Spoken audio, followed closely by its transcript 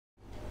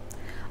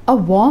A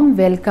warm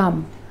welcome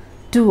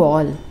to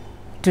all.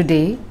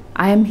 Today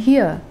I am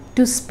here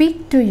to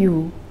speak to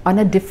you on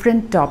a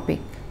different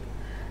topic.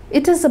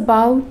 It is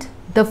about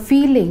the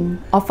feeling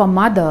of a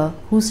mother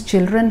whose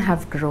children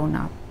have grown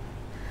up.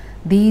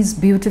 These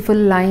beautiful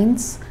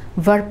lines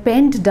were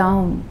penned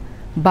down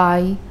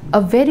by a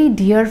very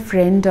dear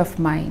friend of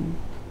mine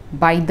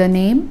by the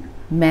name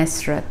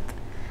Maisrat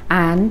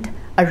and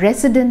a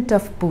resident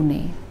of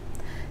Pune.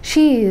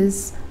 She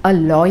is a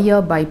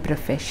lawyer by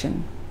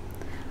profession.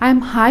 I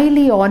am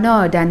highly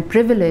honored and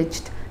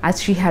privileged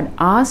as she had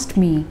asked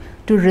me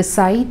to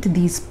recite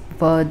these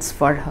words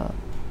for her.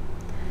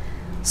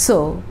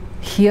 So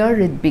here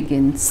it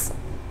begins.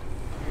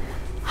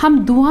 हम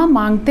दुआ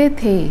मांगते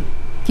थे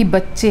कि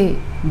बच्चे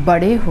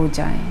बड़े हो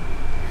जाएं,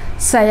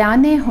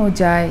 सयाने हो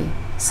जाए,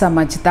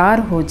 समझदार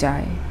हो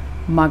जाए,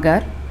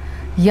 मगर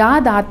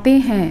याद आते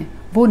हैं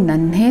वो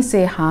नन्हे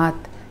से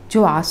हाथ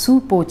जो आंसू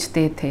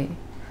पोंछते थे,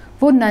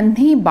 वो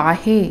नन्ही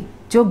बाहें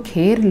जो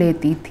घेर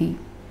लेती थी,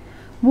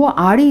 वो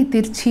आड़ी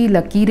तिरछी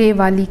लकीरें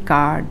वाली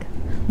कार्ड,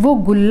 वो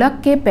गुल्लक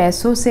के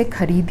पैसों से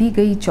खरीदी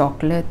गई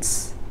चॉकलेट्स।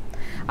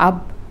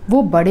 अब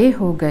वो बड़े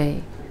हो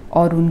गए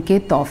और उनके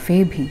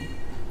तोहफे भी।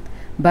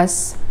 बस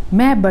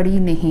मैं बड़ी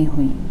नहीं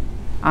हुई।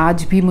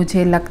 आज भी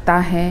मुझे लगता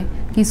है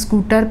कि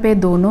स्कूटर पे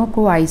दोनों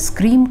को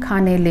आइसक्रीम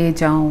खाने ले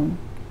जाऊं,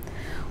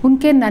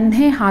 उनके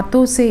नन्हे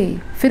हाथों से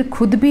फिर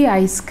खुद भी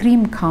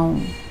आइसक्रीम खाऊं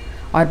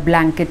और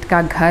ब्लैंकेट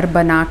का घर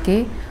बना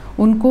के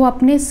उनको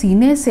अपने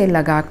सीने से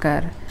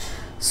लगाकर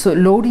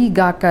लोरी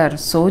गाकर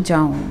सो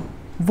जाऊं।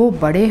 वो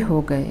बड़े हो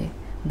गए,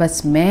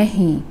 बस मैं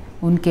ही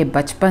उनके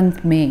बचपन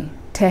में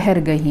ठहर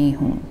गई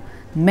हूँ।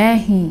 मैं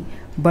ही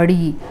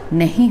बड़ी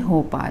नहीं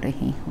हो पा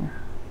रही हूँ।